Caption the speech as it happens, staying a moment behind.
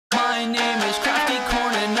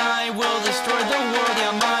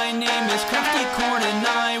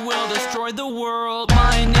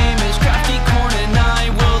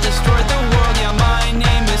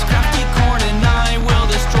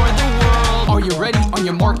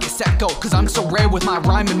your mark, get set, go. Cause I'm so rare with my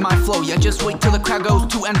rhyme and my flow. Yeah, just wait till the crowd goes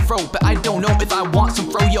to and fro. But I don't know if I want some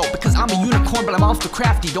fro-yo, because I'm a unicorn, but I'm also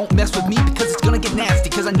crafty. Don't mess with me because it's gonna get nasty,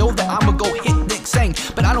 cause I know that I'ma go hit the insane.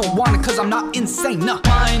 But I don't want it cause I'm not insane, nah.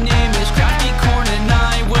 My name